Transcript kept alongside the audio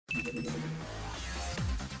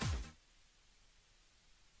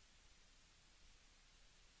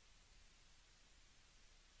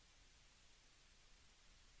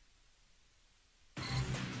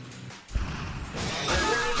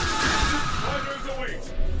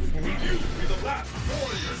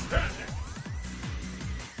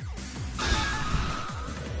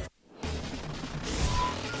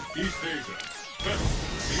East Asia.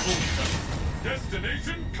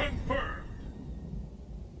 Destination confirmed.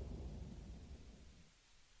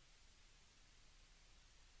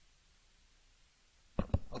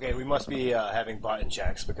 Okay, we must be having button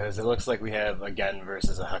checks because it looks like we have a Gen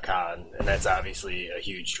versus a Hakan, and that's obviously a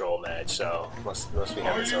huge troll match, so must be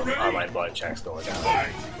having some online button checks going on.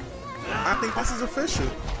 I think this is official.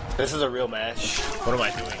 This is a real match. What am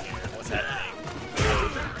I doing here? What's happening?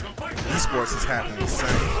 Esports is happening.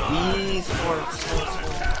 Esports.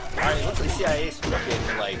 Alright, looks like CIA's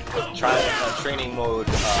fucking like training mode,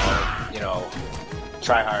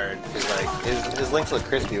 try hard, because like his links look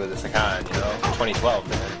crispy with this Hakan, 2012,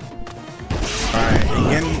 man. Alright,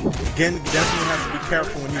 again, definitely has to be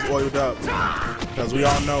careful when he's oiled up, because we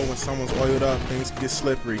all know when someone's oiled up, things get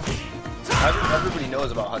slippery. Everybody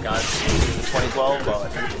knows about Hakan in 2012,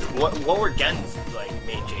 but what were Gen's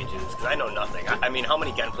main changes? Because I know nothing. I mean, how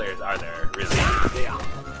many Gen players are there, really?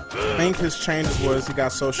 I think his changes was he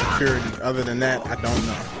got social security. Other than that, I don't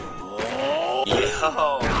know. Yo, yeah.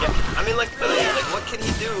 I mean, what can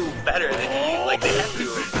he do better than he? Like, they have to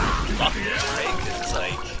buff him, right? Because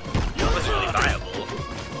it wasn't really viable.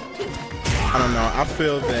 I don't know. I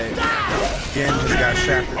feel that Gen has got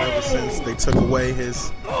shafted ever since they took away his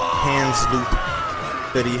hands loop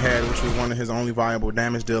that he had, which was one of his only viable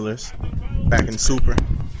damage dealers back in Super.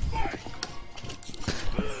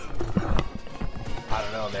 I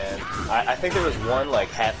don't know, man. I think there was one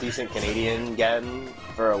half-decent Canadian Gen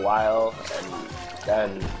for a while, and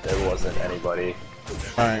then there wasn't anybody.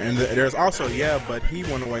 Alright, and there's also, but he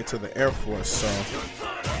went away to the Air Force, so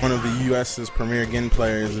one of the US's premier Gen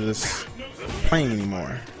players is playing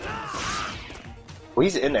anymore. Well,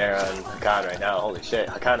 he's in there on Hakan right now. Holy shit.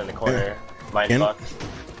 Hakan in the corner. Mind fucked.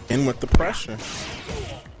 In with the pressure.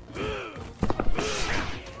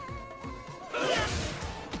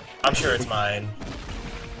 I'm sure it's mine.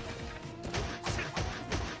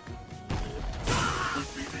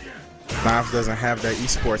 Miles doesn't have that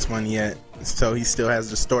esports money yet, so he still has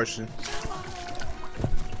distortion.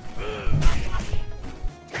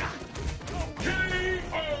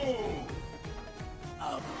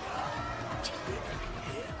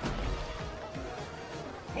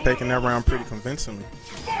 Taking that round pretty convincingly.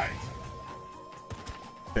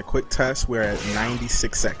 A quick test, we're at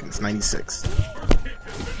 96 seconds. 96.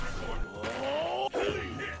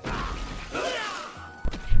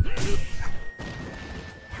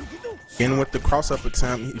 In with the cross-up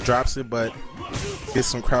attempt, he drops it, but gets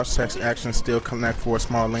some crouch-text action, still connect for a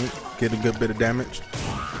small link, get a good bit of damage.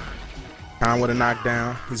 Khan with a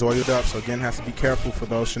knockdown, he's oiled up, so again has to be careful for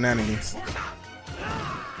those shenanigans.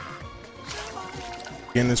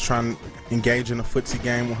 Again is trying to engage in a footsie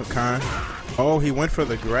game with Hakan. Oh, he went for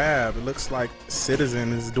the grab. It looks like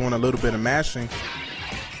Citizen is doing a little bit of mashing.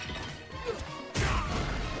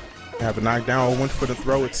 Have a knockdown, went for the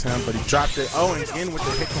throw attempt, but he dropped it. Oh, and again with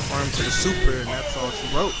the hit confirmed to the super, and that's all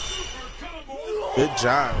she wrote. Good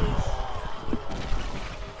job.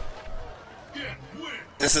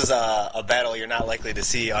 This is a battle you're not likely to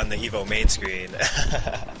see on the Evo main screen.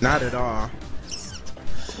 Not at all.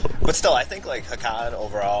 But still, I think Hakan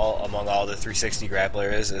overall, among all the 360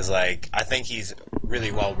 grapplers, is I think he's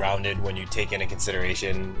really well-rounded when you take into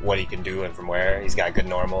consideration what he can do and from where. He's got good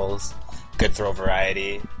normals, good throw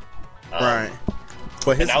variety. Right.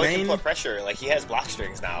 But his now main... he can put pressure. He has block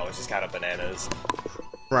strings now, which is kind of bananas.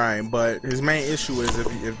 Right, but his main issue is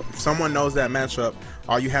if someone knows that matchup,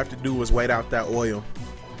 all you have to do is wait out that oil.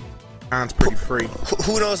 Hakan's pretty free.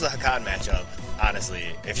 Who knows the Hakan matchup,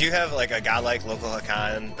 honestly? If you have a godlike local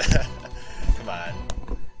Hakan, come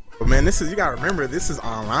on. But man, you gotta remember, this is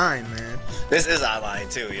online, man. This is online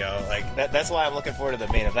too, yo. That's why I'm looking forward to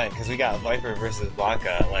the main event, because we got Viper versus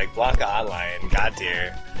Blanca. Blanca online, god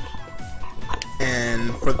tier.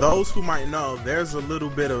 And for those who might know, there's a little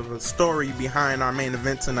bit of a story behind our main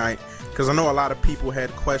event tonight, because I know a lot of people had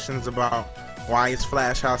questions about why is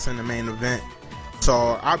Flash House in the main event.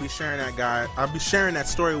 So I'll be sharing that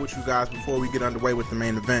story with you guys before we get underway with the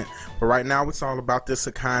main event. But right now it's all about this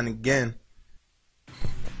Hakan again.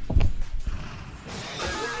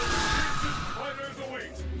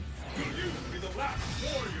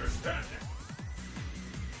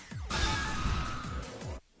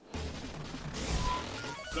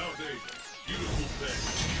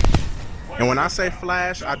 And when I say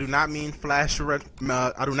Flash, I do not mean Flash. I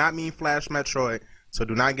do not mean Flash Metroid. So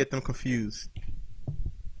do not get them confused.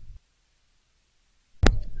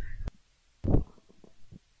 Who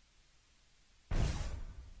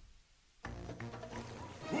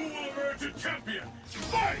will emerge a champion?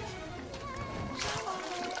 Fight!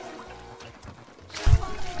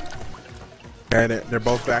 Okay, they're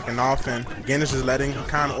both backing off, and Gin is just letting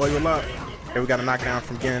Hakan oil up. Okay, we got a knockdown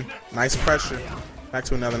from Gin. Nice pressure. Back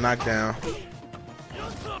to another knockdown.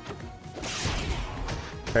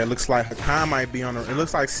 Okay, it looks like Hakan might be on the... It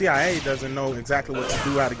looks like CIA doesn't know exactly what to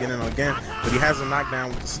do how to get in on Gin, but he has a knockdown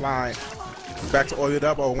with the slide. Back to oiled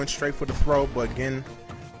up. Oh, went straight for the throw, but Gin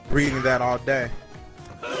reading that all day.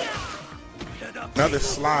 Another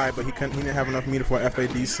slide, but he didn't have enough meter for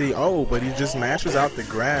FADC. Oh, but he just mashes out the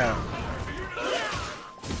grab.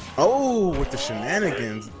 Oh, with the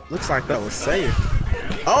shenanigans. Looks like that was safe.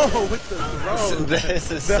 Oh, with the throw.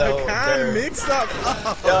 This is the so Hakan mix up.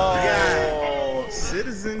 Oh, God.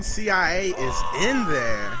 Citizen CIA is in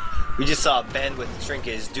there. We just saw Ben with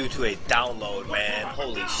trinkets due to a download, man.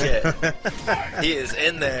 Holy shit. He is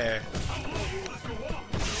in there.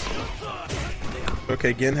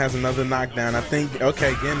 Okay, Gin has another knockdown. I think,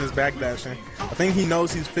 okay, Gin is backdashing. I think he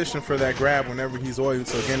knows he's fishing for that grab whenever he's oiled,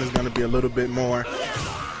 so Gin is going to be a little bit more.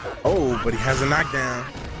 Oh, but he has a knockdown.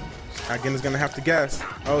 Gin is going to have to guess.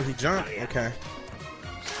 Oh, he jumped? Okay.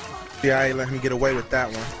 CIA let him get away with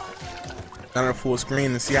that one. Got a full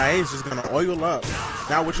screen, and CIA is just going to oil up.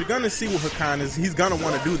 Now, what you're going to see with Hakan is he's going to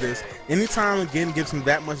want to do this. Anytime Gin gives him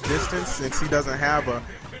that much distance, since he doesn't have a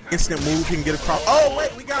instant move, he can get across. Oh,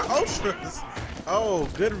 wait, we got ultras. Oh,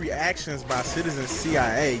 good reactions by Citizen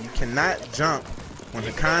CIA. You cannot jump when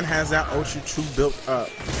Hakan has that Ultra 2 built up.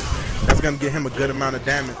 That's going to get him a good amount of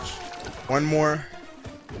damage. One more.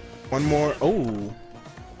 Oh,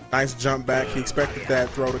 nice jump back. He expected that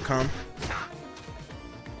throw to come.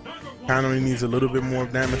 Hakan only needs a little bit more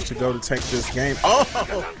damage to go to take this game. Oh,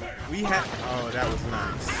 that was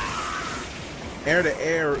nice. Air to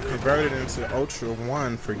air converted into Ultra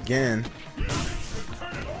 1 for Gin.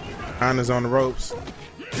 Hakan is on the ropes.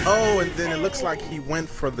 Oh, and then it looks like he went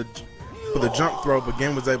for the jump throw, but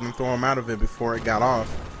Gin was able to throw him out of it before it got off.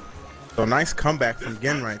 So nice comeback from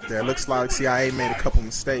Gin right there. Looks like CIA made a couple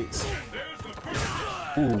mistakes.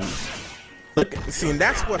 Ooh. Look, see, and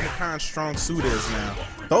that's what Hakan's strong suit is now.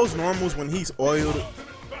 Those normals when he's oiled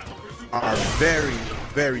are very,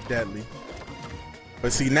 very deadly.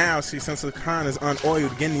 But see now, since Hakan is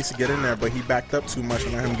unoiled, Gin needs to get in there, but he backed up too much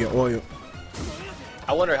and let him get oiled.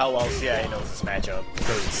 I wonder how well CIA knows this matchup,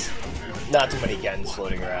 because not too many Gens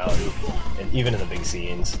floating around, and even in the big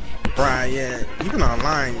scenes. Right, yeah. Even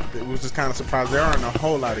online, it was just kind of surprised. There aren't a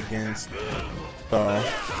whole lot of Gens. So,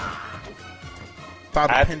 it's all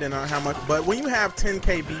depending on how much. But when you have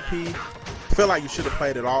 10k BP, I feel like you should have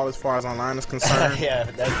played it all as far as online is concerned. Yeah,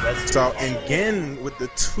 that's so, and Gin with the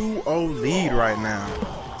 2-0 lead right now.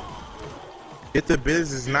 Get the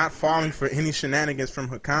Biz is not falling for any shenanigans from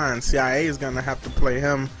Hakan. CIA is going to have to play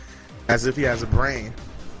him as if he has a brain.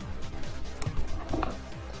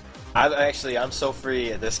 I'm so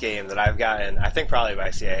free at this game that I've gotten, I think probably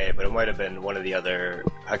by CIA, but it might have been one of the other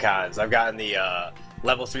Hakans. I've gotten the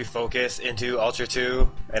level 3 focus into Ultra 2,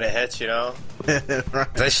 and it hits, you know?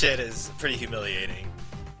 Right. This shit is pretty humiliating.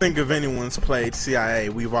 Think if anyone's played CIA,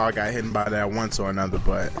 we've all got hit by that once or another,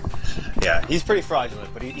 but... Yeah, he's pretty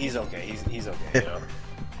fraudulent, but he's okay. He's okay, you know?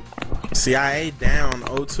 CIA down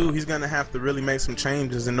 0-2. He's going to have to really make some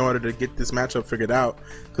changes in order to get this matchup figured out,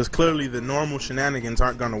 because clearly the normal shenanigans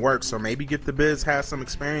aren't going to work, so maybe Get the Biz has some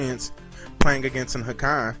experience playing against an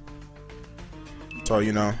Hakan. So,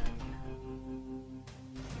 you know,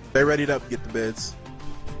 they readied up Get the Biz.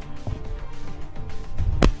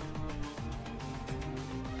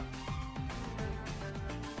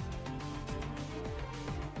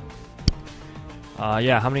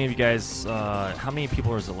 Yeah, how many of you guys, how many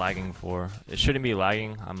people is it lagging for? It shouldn't be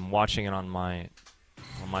lagging. I'm watching it on my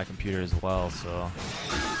computer as well, so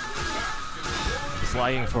if it's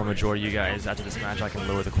lagging for a majority of you guys. After this match, I can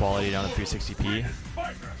lower the quality down to 360p.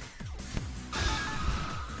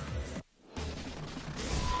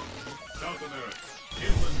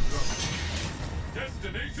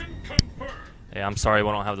 Yeah, I'm sorry we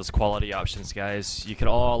don't have those quality options, guys. You could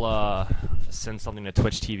all send something to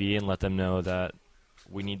Twitch TV and let them know that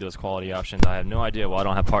we need those quality options. I have no idea why I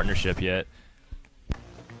don't have partnership yet.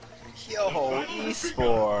 Yo,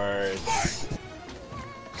 esports.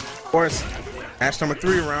 Of course, match number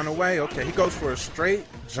 3 around the way. Okay, he goes for a straight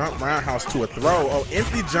jump roundhouse to a throw. Oh,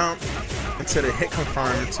 empty jump into the hit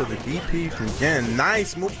confirm to the DP from Gin.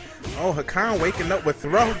 Nice move. Oh, Hakan waking up with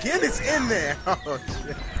throw. Gin is in there. Oh,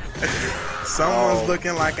 shit. Someone's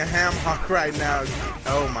looking like a ham hock right now.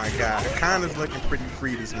 Oh my god. Hakan is looking pretty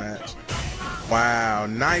free this match. Wow,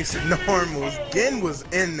 nice normals. Gin was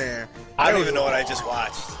in there. I don't even know what I just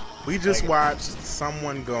watched. We just watched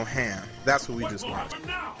someone go ham. That's what we just watched.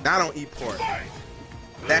 Now I don't eat pork.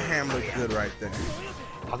 That ham looked good right there.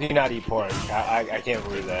 How can you not eat pork? I can't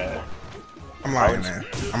believe that. I'm lying, man.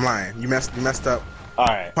 I'm lying. You messed up. All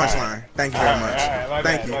right. Punchline. Thank you very much.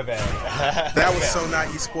 Thank you. My bad. That was so not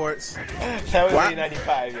esports. That was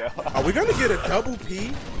 895, yo. Are we gonna get a double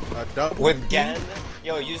P? A double with P? Gen?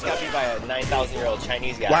 Yo, you just got beat by a 9,000-year-old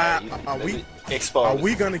Chinese guy. Wow. Are we exposed? Are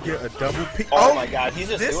we gonna get a double P? Oh my god, he's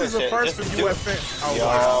just this doing is a first for UFN. Oh, yo,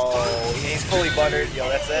 wow. He's fully buttered. Yo,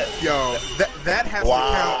 that's it. Yo, that has to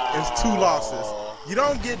count as 2 losses. You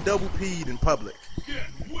don't get double P'd in public.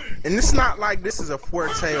 And it's not like this is a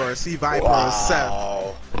Forte or a C Viper or a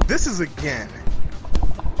Seth. This is again.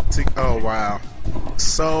 Oh wow.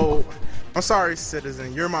 So I'm sorry,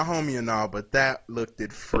 Citizen. You're my homie and all, but that looked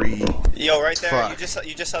it free. Yo, right there,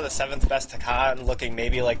 you just saw the 7th best Hakan looking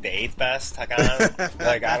maybe like the 8th best Hakan.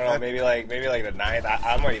 Like I don't know, maybe like the 9th.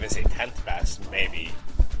 I might even say 10th best, maybe.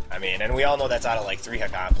 I mean, and we all know that's out of like 3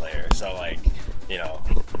 Hakan players, so like, you know,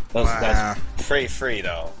 that's pretty free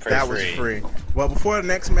though. That was free. Well, before the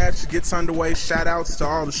next match gets underway, shout outs to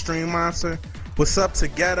all the stream monster. What's up to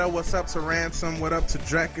Ghetto? What's up to Ransom? What up to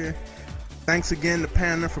Drecker? Thanks again to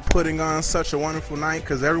Panda for putting on such a wonderful night,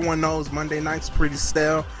 because everyone knows Monday nights are pretty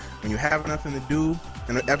stale when you have nothing to do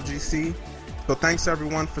in the FGC. So thanks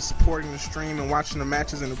everyone for supporting the stream and watching the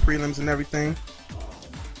matches and the prelims and everything.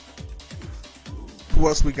 Who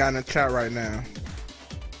else we got in the chat right now?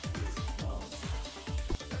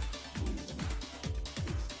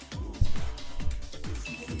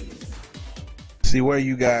 See where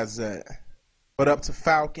you guys at. What up to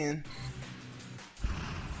Falcon?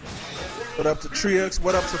 What up to Triox?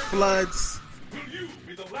 What up to Floods?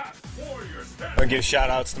 I'll give shout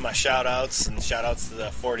outs to my shout outs and shout outs to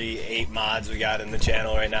the 48 mods we got in the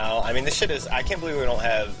channel right now. I mean, this shit is, I can't believe we don't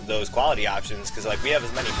have those quality options, because like we have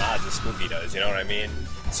as many mods as Spooky does, you know what I mean?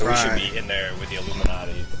 So we should be in there with the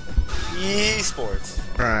Illuminati. Esports.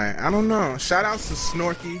 Right, I don't know. Shout outs to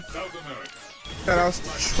Snorky. Shout outs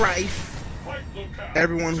to Trife.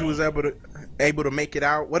 Everyone who was able to make it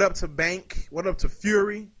out. What up to Bank? What up to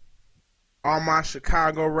Fury? All my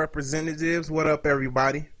Chicago representatives. What up,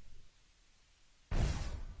 everybody?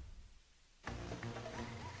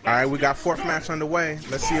 Alright, we got 4th match underway.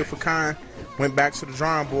 Let's see if Hakan went back to the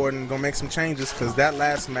drawing board and gonna make some changes, because that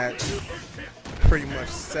last match pretty much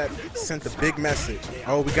sent a big message.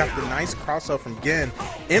 Oh, we got the nice crossover from Gen.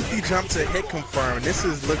 Empty jump to hit confirm. This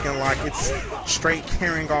is looking like it's straight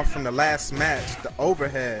carrying off from the last match. The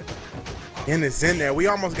overhead. Gen is in there. We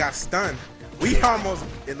almost got stunned.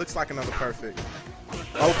 It looks like another perfect.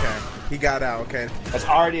 Okay, he got out. Okay, that's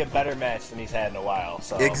already a better match than he's had in a while.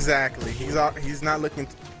 So exactly, he's not looking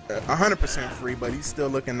 100% free, but he's still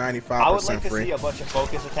looking 95% free. I would like to see a bunch of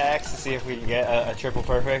focus attacks to see if we can get a triple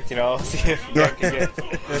perfect. You know, see if we can get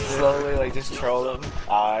slowly like just troll him.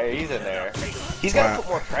 He's in there. He's got to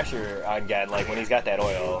put more pressure on Gen, like when he's got that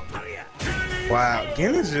oil. Wow,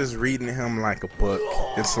 Gen is just reading him like a book.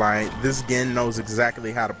 It's like this Gen knows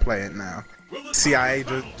exactly how to play it now. CIA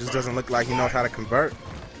just doesn't look like he knows how to convert.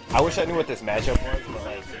 I wish I knew what this matchup was, but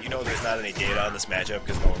like, you know, there's not any data on this matchup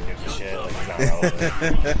because no one gives a shit. Like, it's not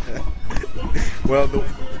relevant. Well,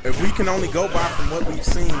 if we can only go by from what we've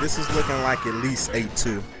seen, this is looking like at least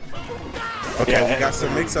 8-2. Okay, yeah, we got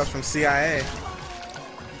some mix-ups from CIA.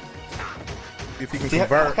 If he can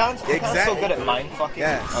convert. Hakan's so good at mind-fucking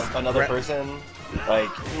another person. Like,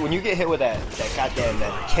 when you get hit with that goddamn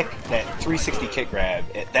that 360 kick grab,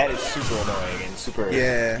 that is super annoying and super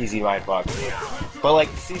easy mindfuck. But like,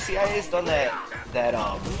 CCIA's done that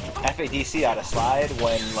FADC out of slide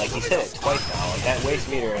when like he's hit it twice now, like that waste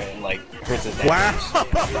meter and like hurts his damage. Wow.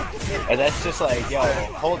 And that's just like, yo,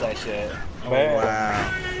 hold that shit. Man.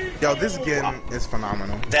 Wow. Yo, this Gen is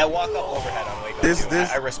phenomenal. That walk up overhead on Wake Up,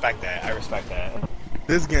 I respect that. I respect that.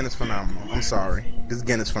 This Gen is phenomenal. I'm sorry. This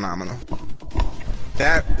Gen is phenomenal.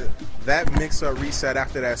 That mix-up reset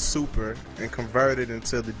after that super and converted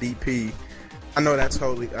into the DP, I know that's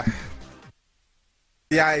totally...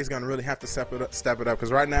 CIA is going to really have to step it up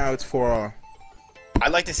because right now it's for...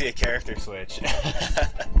 I'd like to see a character switch.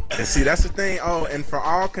 And see, that's the thing. Oh, and for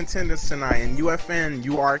all contenders tonight, in UFN,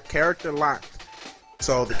 you are character locked.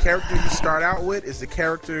 So the character you start out with is the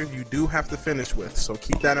character you do have to finish with. So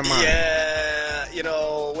keep that in mind. you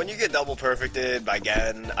know, when you get double perfected by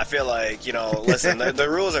Gen, I feel like, you know, listen, the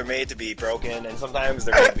rules are made to be broken, and sometimes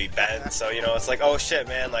they're made to be bent. So, you know, it's like, oh shit,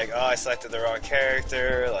 man, like, oh, I selected the wrong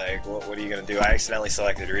character. Like, what are you gonna do? I accidentally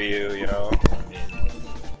selected Ryu, you know?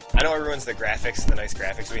 I know it ruins the graphics, the nice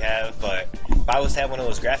graphics we have, but if I was to have one of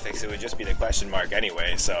those graphics, it would just be the question mark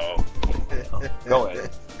anyway, so go ahead.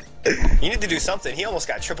 You need to do something. He almost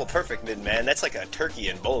got triple perfect mid, man. That's like a turkey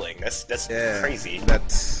in bowling. That's crazy.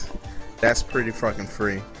 That's pretty fucking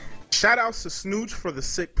free. Shout outs to Snooch for the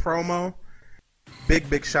sick promo.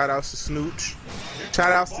 Big shout outs to Snooch.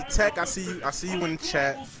 Shout outs to Tech. I see you in the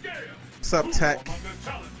chat. What's up, Tech?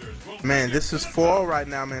 Man, this is 4 right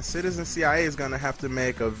now, man. Citizen CIA is gonna have to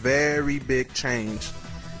make a very big change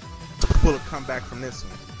to pull a comeback from this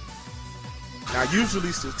one. Now,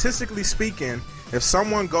 usually, statistically speaking, if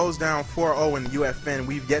someone goes down 4-0 in UFN,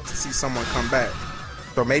 we've yet to see someone come back.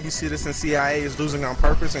 So maybe Citizen CIA is losing on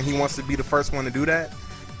purpose and he wants to be the first one to do that.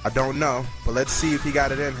 I don't know, but let's see if he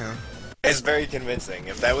got it in him. It's very convincing.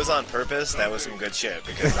 If that was on purpose, that was some good shit,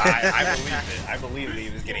 because I believed it. I believed he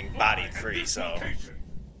was getting bodied free, so...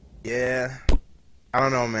 Yeah. I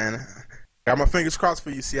don't know, man. Got my fingers crossed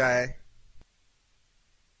for you, CIA.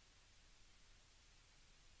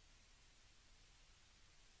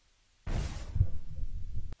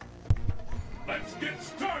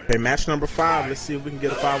 Okay, match number 5. Let's see if we can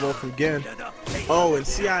get a 5-0 from Gen. Oh, and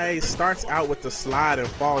CIA starts out with the slide and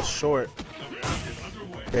falls short.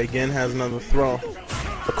 Okay, Gen has another throw.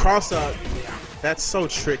 The cross-up, that's so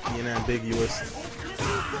tricky and ambiguous.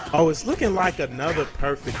 Oh, it's looking like another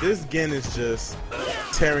perfect. This Gen is just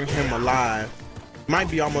tearing him alive. Might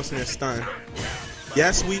be almost near stun.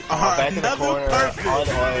 Yes, we are. Back in the corner, perfect.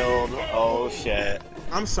 unoiled. Oh, shit.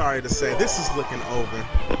 I'm sorry to say, this is looking over.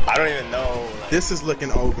 I don't even know. This is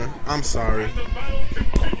looking over. I'm sorry.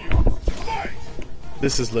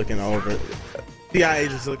 This is looking over. CIA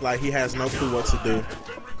just look like he has no clue what to do.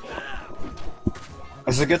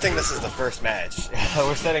 It's a good thing this is the first match.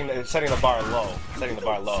 We're setting the bar low. Setting the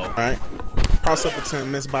bar low. Alright. Cross up attempt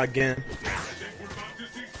missed by Gen.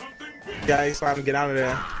 CIA slide and get out of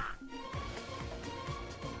there.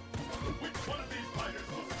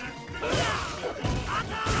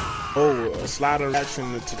 Oh, a slider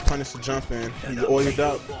reaction to punish the jump in. He oiled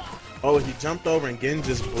up. Oh, he jumped over and Gen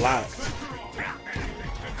just blocked.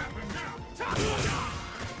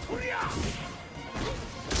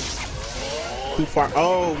 Too far.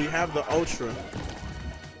 Oh, we have the Ultra.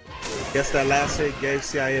 Guess that last hit gave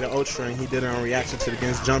CIA the Ultra and he did it on reaction to the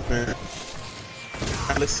Gen's jump in.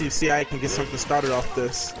 Right, let's see if CIA can get something started off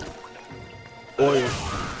this. Oil.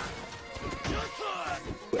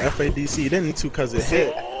 FADC didn't need to because it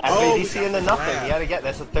hit. FADC into nothing. You gotta get.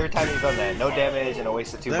 That's the 3rd time he's done that. No damage and a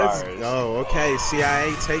waste of 2 bars. Oh, okay.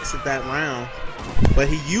 CIA takes it that round, but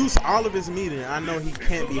he used all of his meter. I know he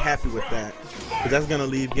can't be happy with that, because that's gonna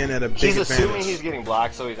leave Gen at a big He's advantage. assuming he's getting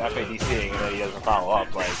blocked, so he's FADCing and then he doesn't follow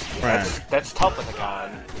up. Like, that's tough with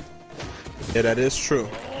Hakan. Yeah, that is true.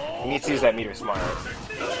 He needs to use that meter smart.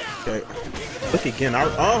 Okay. Look again.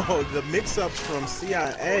 Oh, the mix-ups from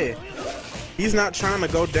CIA. He's not trying to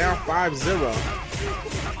go down 5-0.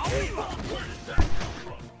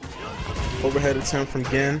 Overhead attempt from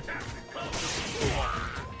Gen.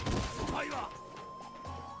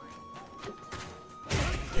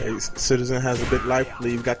 Okay, Citizen has a big life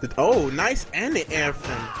lead. We got the nice anti-air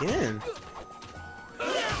from Gen.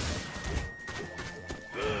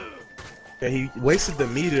 Okay, he wasted the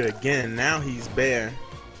meter again. Now he's bare.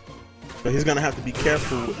 But he's gonna have to be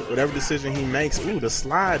careful with whatever decision he makes. Ooh, the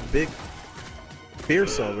slide, big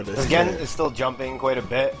fierce over this. Gen is still jumping quite a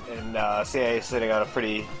bit, and CIA is sitting on a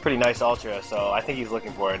pretty nice Ultra, so I think he's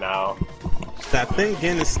looking for it now. I think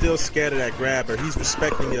Gen is still scared of that grabber. He's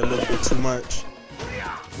respecting it a little bit too much.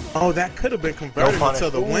 Oh, that could have been converted into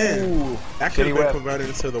the win. That could have been converted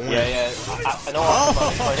into the win. Yeah. I know.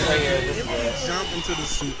 Right here. This jump into the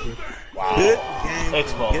super. Wow. Good game.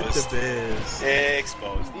 Exposed. Get the biz.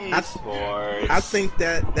 Exposed. Esports. I think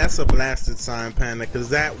that's a blasted sign, Panda, because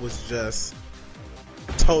that was just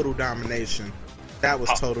total domination. That was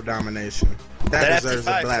total domination. That deserves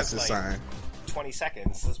a blasted sign. 20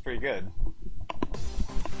 seconds. That's pretty good.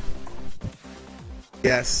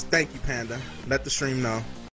 Yes, thank you, Panda. Let the stream know.